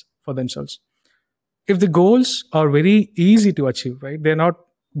expectations for themselves. If the goals are very easy to achieve, right, they're not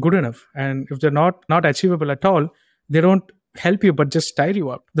good enough. And if they're not achievable at all, they don't help you but just tire you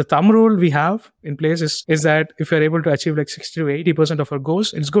up. The thumb rule we have in place is that if you're able to achieve like 60 to 80% of our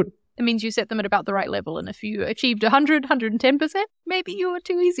goals, it's good. It means you set them at about the right level. And if you achieved 100, 110%, maybe you were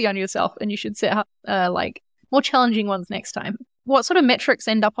too easy on yourself and you should set up like more challenging ones next time. What sort of metrics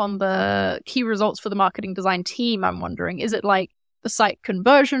end up on the key results for the marketing design team, I'm wondering? Is it like the site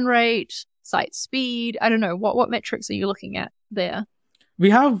conversion rate, site speed? I don't know. What metrics are you looking at there? We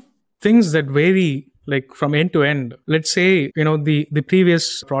have things that vary like from end to end. Let's say, the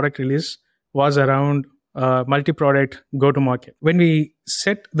previous product release was around multi-product go-to-market. When we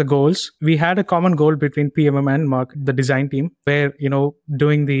set the goals, we had a common goal between PMM and the design team, where,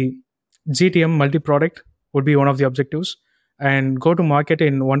 doing the GTM multi-product would be one of the objectives, and go-to-market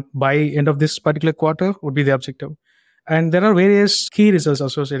by end of this particular quarter would be the objective. And there are various key results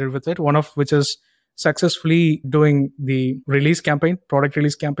associated with it, one of which is successfully doing the product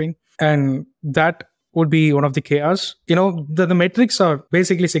release campaign. And that would be one of the KRs. The metrics are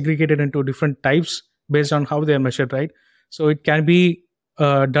basically segregated into different types based on how they are measured, right? So it can be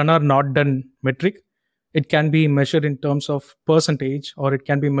a done or not done metric. It can be measured in terms of percentage, or it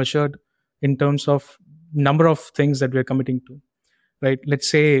can be measured in terms of number of things that we're committing to, right?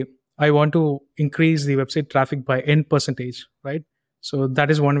 Let's say I want to increase the website traffic by N percentage, right? So that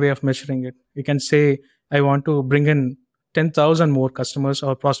is one way of measuring it. You can say, I want to bring in 10,000 more customers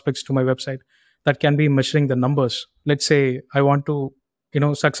or prospects to my website. That can be measuring the numbers. Let's say I want to,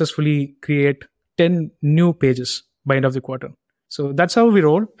 successfully create 10 new pages by end of the quarter. So that's how we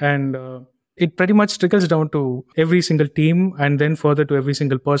roll. And it pretty much trickles down to every single team and then further to every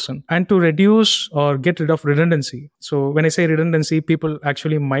single person. And to reduce or get rid of redundancy. So when I say redundancy, people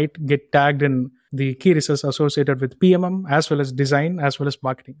actually might get tagged in the key results associated with PMM as well as design as well as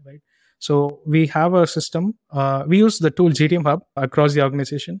marketing, right? So we have a system. We use the tool GTM Hub across the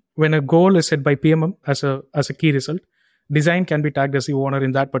organization. When a goal is set by PMM as a key result, design can be tagged as the owner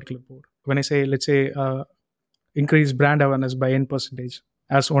in that particular board. When I say, let's say, increase brand awareness by N percentage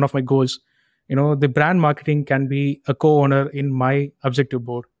as one of my goals, the brand marketing can be a co-owner in my objective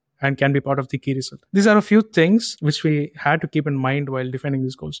board and can be part of the key result. These are a few things which we had to keep in mind while defining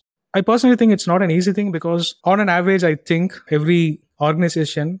these goals. I personally think it's not an easy thing because on an average, I think every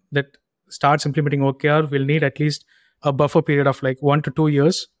organization that starts implementing OKR will need at least a buffer period of like 1 to 2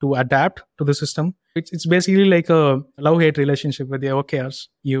 years to adapt to the system. It's basically like a love-hate relationship with the OKRs.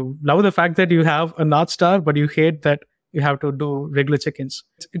 You love the fact that you have a North Star, but you hate that you have to do regular check-ins.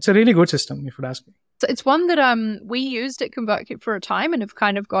 It's a really good system, if you'd ask me. So it's one that we used at ConvertKit for a time and have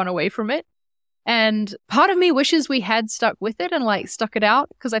kind of gone away from it. And part of me wishes we had stuck with it and like stuck it out,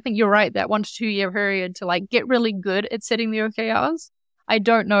 because I think you're right, that 1 to 2 year period to like get really good at setting the OKRs. I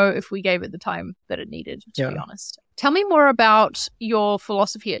don't know if we gave it the time that it needed, to be honest. Tell me more about your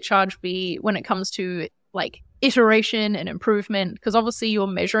philosophy at ChargeBee when it comes to like iteration and improvement, because obviously you're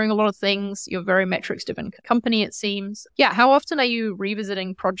measuring a lot of things. You're a very metrics-driven company, it seems. Yeah, how often are you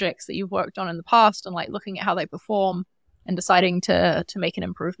revisiting projects that you've worked on in the past and like looking at how they perform and deciding to make an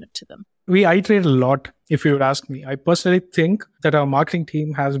improvement to them? We iterate a lot, if you would ask me. I personally think that our marketing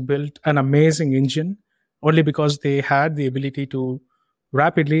team has built an amazing engine only because they had the ability to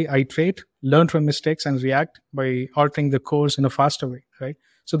rapidly iterate, learn from mistakes, and react by altering the course in a faster way, right?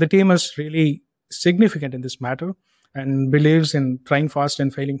 So the team is really significant in this matter and believes in trying fast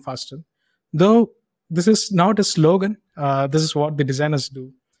and failing faster. Though this is not a slogan, this is what the designers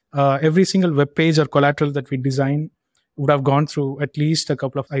do. Every single web page or collateral that we design would have gone through at least a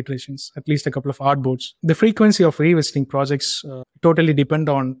couple of iterations, at least a couple of artboards. The frequency of revisiting projects totally depend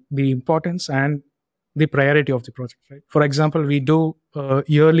on the importance and the priority of the project, right? For example, we do a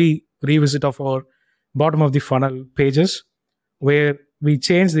yearly revisit of our bottom of the funnel pages where we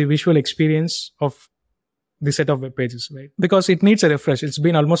change the visual experience of the set of web pages, right? Because it needs a refresh. It's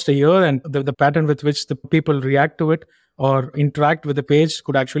been almost a year and the pattern with which the people react to it or interact with the page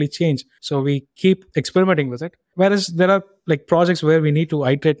could actually change. So we keep experimenting with it. Whereas there are like projects where we need to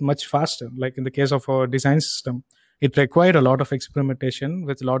iterate much faster. Like in the case of our design system, it required a lot of experimentation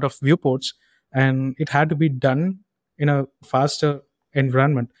with a lot of viewports, and it had to be done in a faster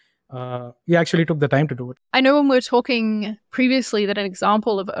environment. We actually took the time to do it. I know when we were talking previously that an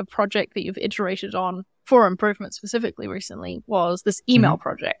example of a project that you've iterated on for improvement specifically recently was this email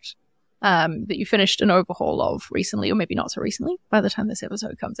project that you finished an overhaul of recently, or maybe not so recently by the time this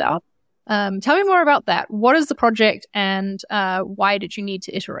episode comes out. Tell me more about that. What is the project and why did you need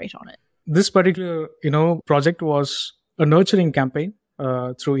to iterate on it? This particular, project was a nurturing campaign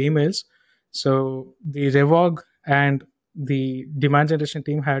through emails. So the Revog and the demand generation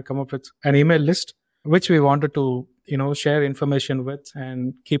team had come up with an email list, which we wanted to share information with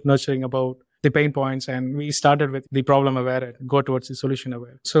and keep nurturing about the pain points. And we started with the problem aware and go towards the solution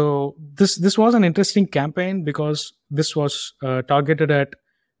aware. So this was an interesting campaign because this was targeted at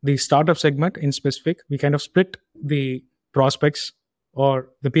the startup segment in specific. We kind of split the prospects or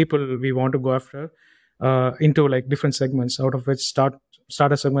the people we want to go after into like different segments, out of which startup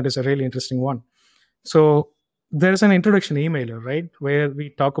segment is a really interesting one. So there's an introduction emailer, right, where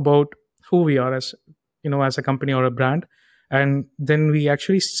we talk about who we are as as a company or a brand, and then we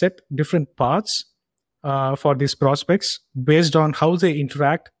actually set different paths for these prospects based on how they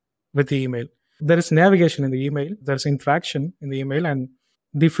interact with the email. There is navigation in the email, there's interaction in the email, and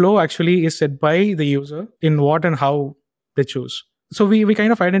the flow actually is set by the user in what and how they choose. So we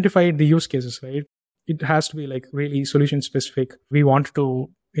kind of identified the use cases, right? It has to be like really solution specific. We wanted to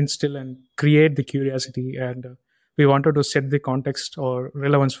instill and create the curiosity, and we wanted to set the context or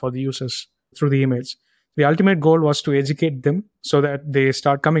relevance for the users through the emails. The ultimate goal was to educate them so that they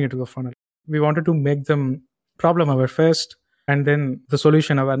start coming into the funnel. We wanted to make them problem aware first, and then the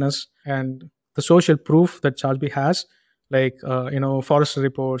solution awareness and the social proof that Chargebee has, like Forrester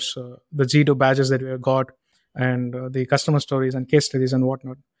reports, the G2 badges that we have got, and the customer stories and case studies and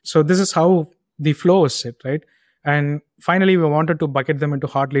whatnot. So this is how the flow is set, right? And finally, we wanted to bucket them into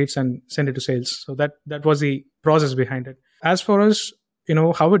hot leads and send it to sales. So that was the process behind it. As far as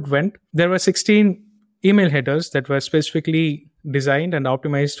how it went, there were 16 email headers that were specifically designed and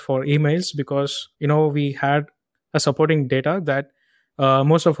optimized for emails because we had a supporting data that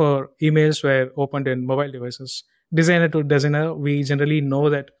most of our emails were opened in mobile devices. Designer to designer, we generally know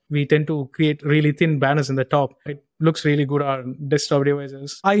that we tend to create really thin banners in the top. It looks really good on desktop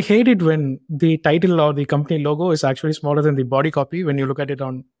devices. I hate it when the title or the company logo is actually smaller than the body copy when you look at it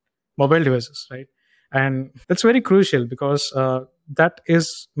on mobile devices, right? And that's very crucial because that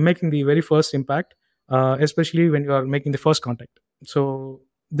is making the very first impact, especially when you are making the first contact. So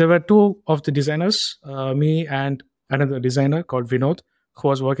there were two of the designers, me and another designer called Vinod, who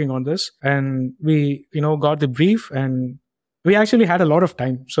was working on this, and we got the brief, and we actually had a lot of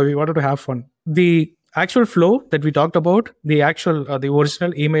time, so we wanted to have fun. The actual flow that we talked about, the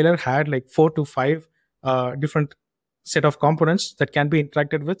original emailer had like 4 to 5 different set of components that can be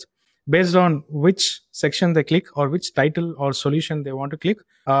interacted with based on which section they click or which title or solution they want to click.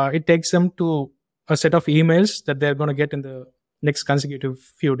 It takes them to a set of emails that they're going to get in the next consecutive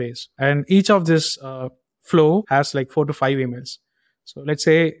few days, and each of this flow has like 4 to 5 emails. So let's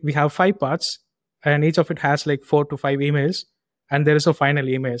say we have 5 parts and each of it has like 4 to 5 emails, and there is a final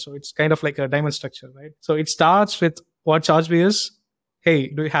email. So it's kind of like a diamond structure, right? So it starts with what Chargebee is. Hey,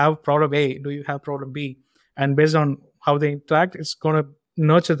 do you have problem A? Do you have problem B? And based on how they interact, it's going to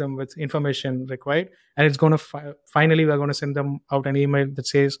nurture them with information required. And it's going to finally, we're going to send them out an email that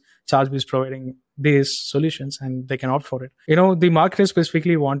says Chargebee is providing these solutions and they can opt for it. The marketers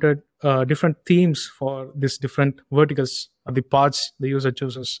specifically wanted different themes for these different verticals, the paths the user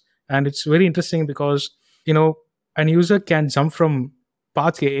chooses. And it's very interesting because, an user can jump from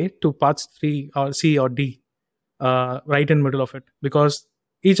path A to path 3 or C or D right in the middle of it, because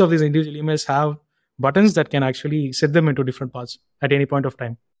each of these individual emails have buttons that can actually set them into different paths at any point of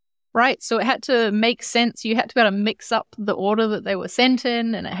time. Right. So it had to make sense. You had to be able to mix up the order that they were sent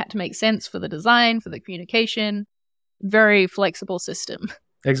in, and it had to make sense for the design, for the communication. Very flexible system.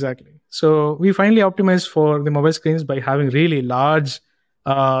 Exactly. So we finally optimized for the mobile screens by having really large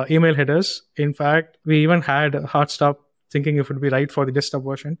email headers. In fact, we even had a hard stop thinking if it would be right for the desktop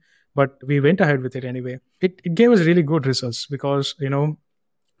version, but we went ahead with it anyway. It gave us really good results because,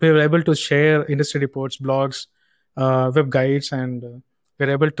 we were able to share industry reports, blogs, web guides, and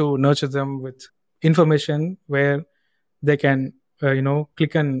we're able to nurture them with information where they can,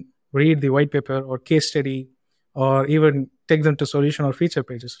 click and read the white paper or case study, or even take them to solution or feature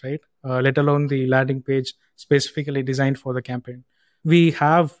pages, right? Let alone the landing page specifically designed for the campaign. We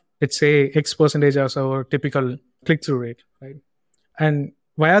have, let's say, X percentage as our typical click-through rate, right? And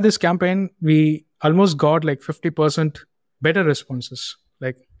via this campaign, we almost got like 50% better responses.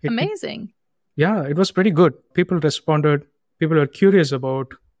 Amazing. Yeah, it was pretty good. People responded. People were curious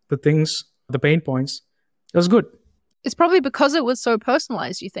about the things, the pain points. It was good. It's probably because it was so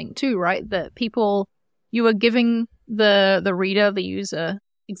personalized, you think, too, right? That you were giving the reader, the user,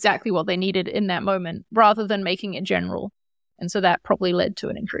 exactly what they needed in that moment, rather than making it general. And so that probably led to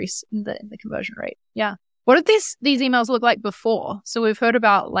an increase in the conversion rate. Yeah. What did these emails look like before? So we've heard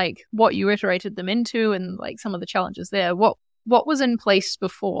about like what you iterated them into and like some of the challenges there. What was in place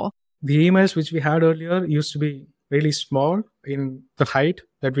before? The emails which we had earlier used to be really small in the height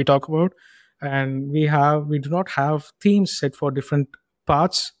that we talk about. And we do not have themes set for different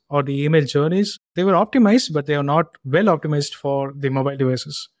paths or the email journeys, they were optimized, but they are not well optimized for the mobile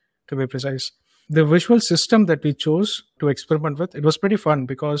devices, to be precise. The visual system that we chose to experiment with, it was pretty fun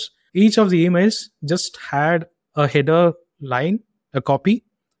because each of the emails just had a header line, a copy,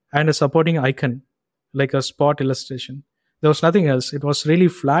 and a supporting icon, like a spot illustration. There was nothing else. It was really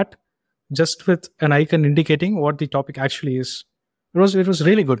flat, just with an icon indicating what the topic actually is. It was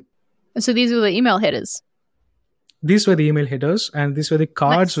really good. And so these were the email headers. These were the email headers, and these were the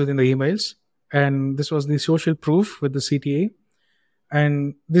cards Nice. within the emails. And this was the social proof with the CTA.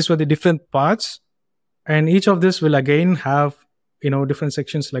 And these were the different parts. And each of this will again have, different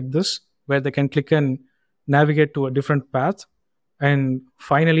sections like this, where they can click and navigate to a different path. And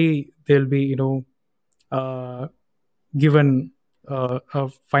finally, they'll be, given a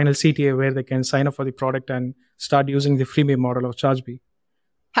final CTA where they can sign up for the product and start using the freemium model of ChargeBee.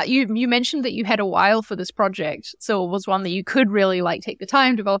 You mentioned that you had a while for this project, so it was one that you could really take the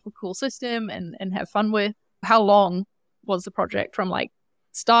time, develop a cool system and have fun with. How long was the project from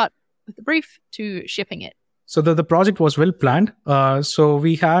start with the brief to shipping it? So the project was well planned. So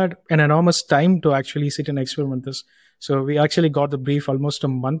we had an enormous time to actually sit and experiment this. So we actually got the brief almost a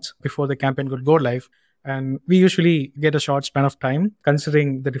month before the campaign could go live. And we usually get a short span of time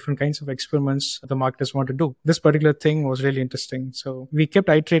considering the different kinds of experiments the marketers want to do. This particular thing was really interesting. So we kept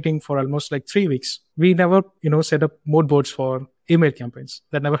iterating for almost 3 weeks. We never, set up mood boards for email campaigns.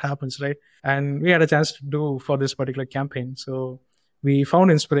 That never happens, right? And we had a chance to do for this particular campaign. So we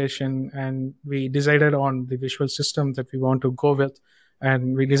found inspiration and we decided on the visual system that we want to go with.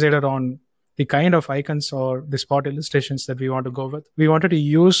 And we decided on the kind of icons or the spot illustrations that we want to go with. We wanted to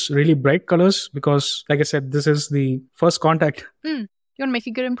use really bright colors because, like I said, this is the first contact. You want to make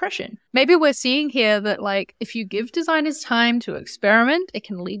a good impression. Maybe we're seeing here that if you give designers time to experiment, it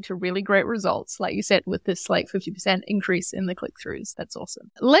can lead to really great results. Like you said, with this 50% increase in the click-throughs. That's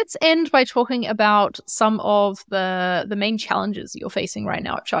awesome. Let's end by talking about some of the main challenges you're facing right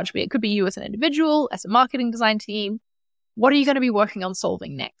now at ChargeBee. It could be you as an individual, as a marketing design team. What are you going to be working on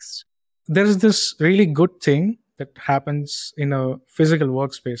solving next? There's this really good thing that happens in a physical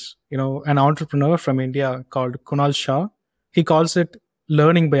workspace. An entrepreneur from India called Kunal Shah, he calls it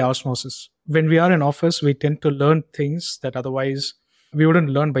learning by osmosis. When we are in office, we tend to learn things that otherwise we wouldn't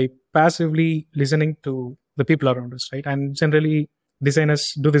learn by passively listening to the people around us, right? And generally,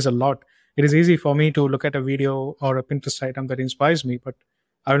 designers do this a lot. It is easy for me to look at a video or a Pinterest item that inspires me, but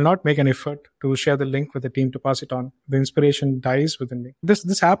I will not make an effort to share the link with the team to pass it on. The inspiration dies within me.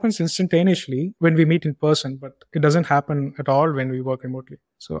 This happens instantaneously when we meet in person, but it doesn't happen at all when we work remotely.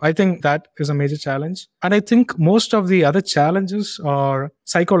 So I think that is a major challenge. And I think most of the other challenges are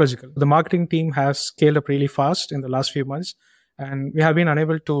psychological. The marketing team has scaled up really fast in the last few months, and we have been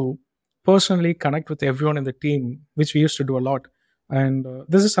unable to personally connect with everyone in the team, which we used to do a lot. And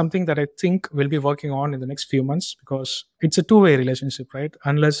this is something that I think we'll be working on in the next few months because it's a two-way relationship, right?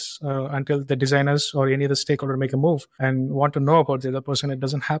 Until the designers or any other stakeholder make a move and want to know about the other person, it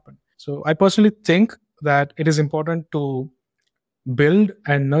doesn't happen. So I personally think that it is important to build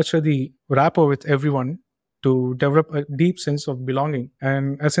and nurture the rapport with everyone to develop a deep sense of belonging.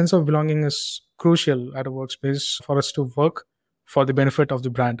 And a sense of belonging is crucial at a workspace for us to work for the benefit of the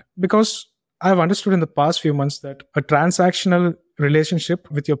brand. Because I've understood in the past few months that a transactional relationship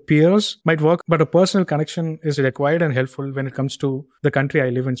with your peers might work, but a personal connection is required and helpful when it comes to the country I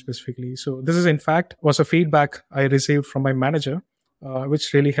live in specifically. So this is, in fact, was a feedback I received from my manager,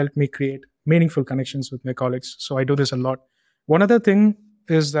 which really helped me create meaningful connections with my colleagues. So I do this a lot. One other thing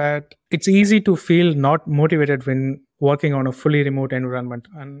is that it's easy to feel not motivated when working on a fully remote environment.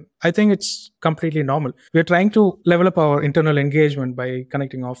 And I think it's completely normal. We're trying to level up our internal engagement by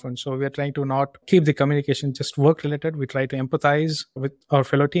connecting often. So we're trying to not keep the communication just work related. We try to empathize with our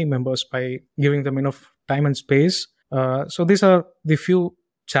fellow team members by giving them enough time and space. So these are the few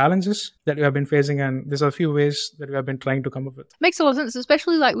challenges that we have been facing, and there's a few ways that we have been trying to come up with. Makes a lot of sense,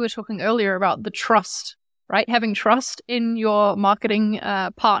 especially like we were talking earlier about the trust, right? Having trust in your marketing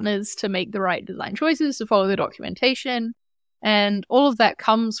partners to make the right design choices, to follow the documentation. And all of that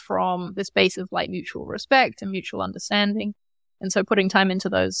comes from this base of mutual respect and mutual understanding. And so putting time into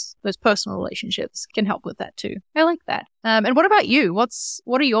those personal relationships can help with that too. I like that. And what about you? What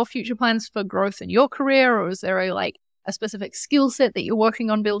are your future plans for growth in your career? Or is there a specific skill set that you're working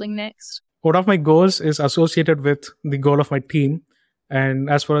on building next? One of my goals is associated with the goal of my team. And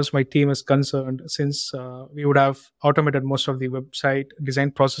as far as my team is concerned, since we would have automated most of the website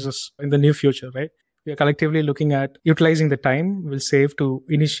design processes in the near future, right? We are collectively looking at utilizing the time we'll save to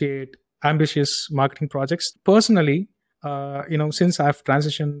initiate ambitious marketing projects. Personally, since I've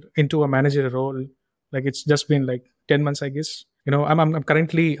transitioned into a managerial role, it's just been 10 months, I guess. I'm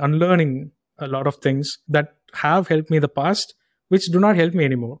currently unlearning a lot of things that have helped me in the past, which do not help me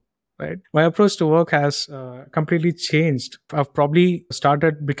anymore. Right? My approach to work has completely changed. I've probably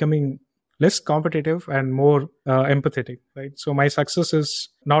started becoming less competitive and more empathetic. Right? So my success is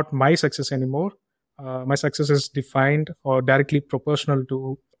not my success anymore. My success is defined or directly proportional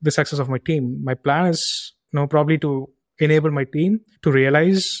to the success of my team. My plan is probably to enable my team to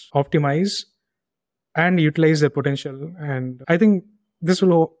realize, optimize, and utilize their potential. And I think this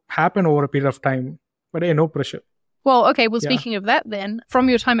will happen over a period of time, but no pressure. Well, okay. Well, speaking of that then, from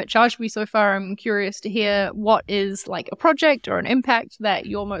your time at Chargebee so far, I'm curious to hear what is like a project or an impact that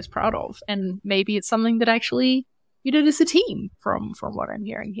you're most proud of. And maybe it's something that actually you did as a team from what I'm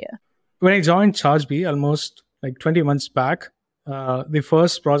hearing here. When I joined Chargebee almost like 20 months back, the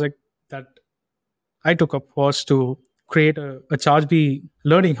first project that I took up was to create a Chargebee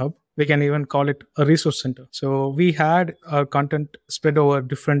learning hub. We can even call it a resource center. So we had our content spread over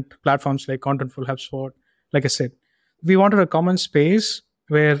different platforms like Contentful, HubSpot. Like I said, we wanted a common space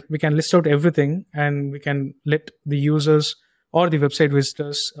where we can list out everything and we can let the users or the website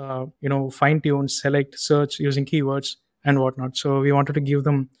visitors, fine tune, select, search using keywords and whatnot. So we wanted to give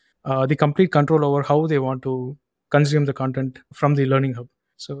them the complete control over how they want to consume the content from the learning hub.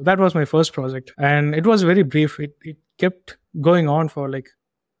 So that was my first project, and it was very brief. It kept going on for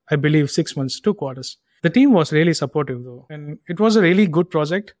I believe 6 months, 2 quarters. The team was really supportive though. And it was a really good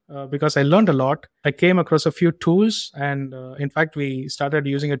project because I learned a lot. I came across a few tools, and in fact, we started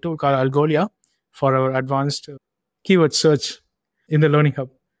using a tool called Algolia for our advanced keyword search in the Learning Hub.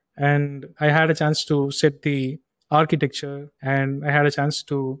 And I had a chance to set the architecture, and I had a chance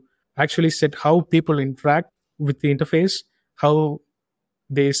to actually set how people interact with the interface, how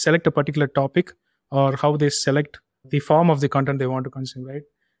they select a particular topic, or how they select the form of the content they want to consume, right?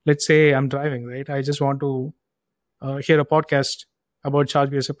 Let's say I'm driving, right? I just want to hear a podcast about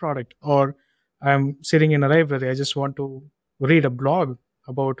Chargebee as a product, or I'm sitting in a library. I just want to read a blog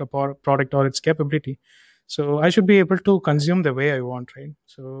about a product or its capability. So I should be able to consume the way I want, right?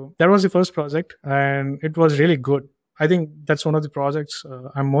 So that was the first project, and it was really good. I think that's one of the projects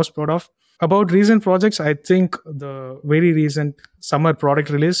I'm most proud of. About recent projects, I think the very recent summer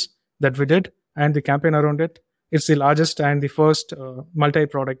product release that we did and the campaign around it, it's the largest and the first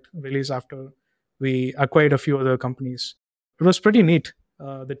multi-product release after we acquired a few other companies. It was pretty neat.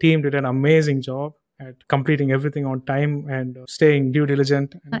 The team did an amazing job at completing everything on time and staying due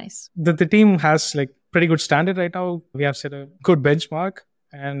diligent. Nice. The team has pretty good standard right now. We have set a good benchmark,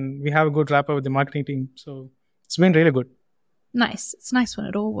 and we have a good rapport with the marketing team. So it's been really good. Nice. It's nice when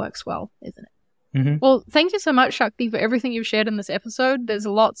it all works well, isn't it? Mm-hmm. Well, thank you so much, Shakti, for everything you've shared in this episode. There's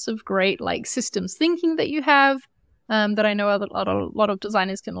lots of great systems thinking that you have that I know a lot of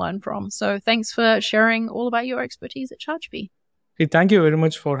designers can learn from. So thanks for sharing all about your expertise at Chargebee. Hey, thank you very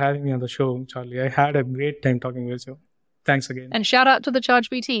much for having me on the show, Charlie. I had a great time talking with you. Thanks again. And shout out to the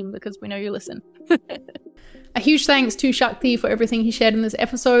Chargebee team because we know you listen. A huge thanks to Shakti for everything he shared in this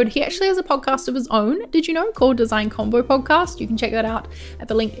episode. He actually has a podcast of his own, did you know, called Design Combo Podcast. You can check that out at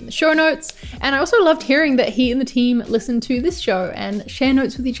the link in the show notes. And I also loved hearing that he and the team listen to this show and share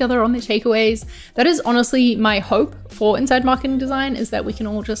notes with each other on their takeaways. That is honestly my hope for Inside Marketing Design, is that we can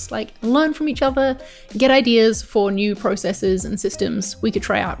all just learn from each other, get ideas for new processes and systems we could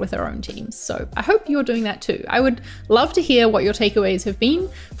try out with our own teams. So I hope you're doing that too. I would love to hear what your takeaways have been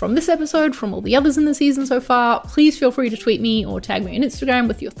from this episode, from all the others in the season so far. Please feel free to tweet me or tag me on Instagram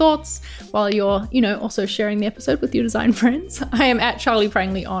with your thoughts while you're, also sharing the episode with your design friends. I am at Charlie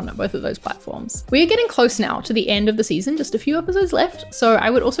Prangley on both of those platforms. We are getting close now to the end of the season, just a few episodes left. So I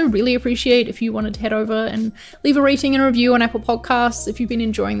would also really appreciate if you wanted to head over and leave a rating and a review on Apple Podcasts. If you've been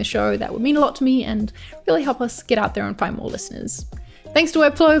enjoying the show, that would mean a lot to me and really help us get out there and find more listeners. Thanks to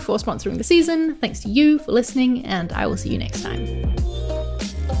Webflow for sponsoring the season. Thanks to you for listening, and I will see you next time.